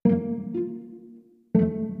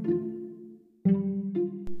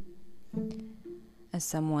As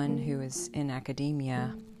someone who is in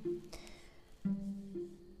academia,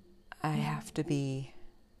 I have to be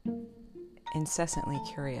incessantly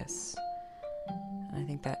curious. And I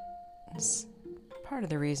think that is part of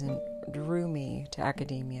the reason drew me to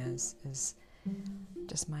academia is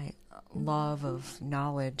just my love of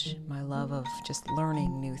knowledge, my love of just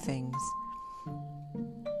learning new things.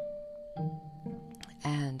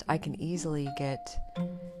 And I can easily get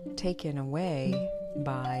taken away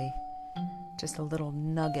by just a little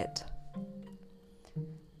nugget,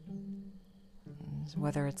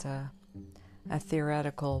 whether it's a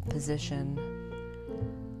theoretical position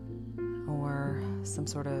or some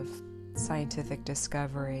sort of scientific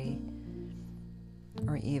discovery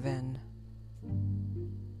or even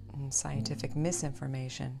scientific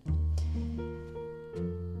misinformation.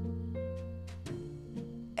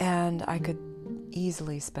 And I could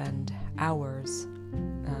easily spend hours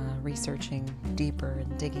researching deeper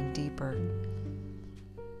and digging deeper.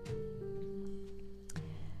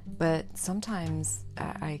 But sometimes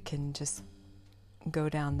I can just go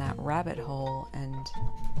down that rabbit hole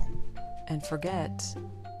and forget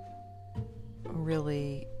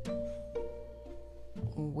really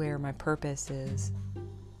where my purpose is.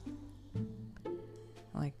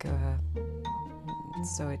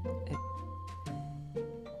 So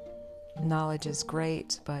knowledge is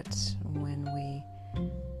great, but when we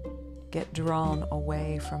get drawn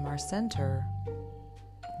away from our center,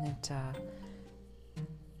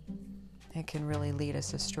 it can really lead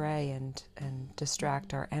us astray and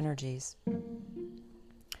distract our energies.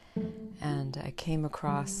 And I came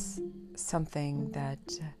across something that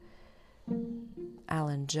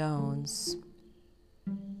Alan Jones,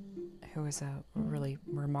 who is a really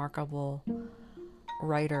remarkable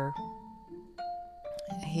writer,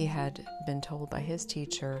 he had been told by his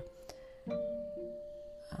teacher,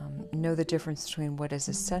 know the difference between what is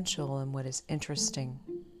essential and what is interesting.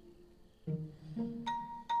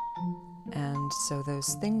 And so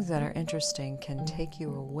those things that are interesting can take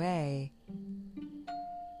you away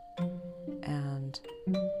and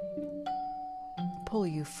pull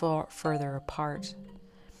you further apart.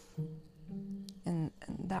 And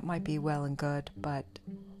that might be well and good, but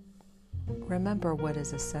remember what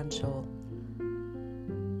is essential.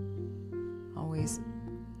 Always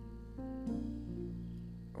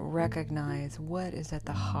recognize what is at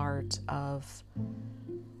the heart of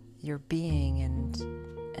your being and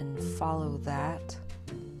follow that.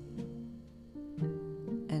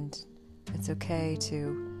 And it's okay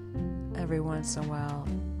to every once in a while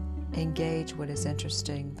engage what is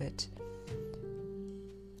interesting, but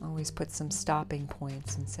always put some stopping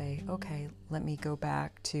points and say, okay, let me go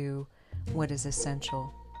back to what is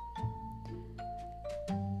essential.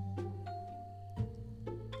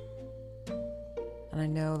 And I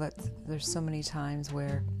know that there's so many times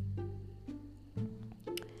where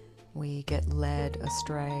we get led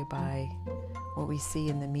astray by what we see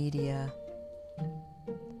in the media,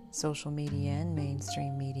 social media and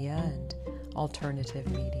mainstream media and alternative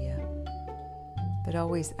media. But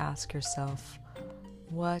always ask yourself,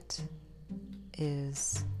 what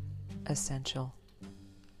is essential?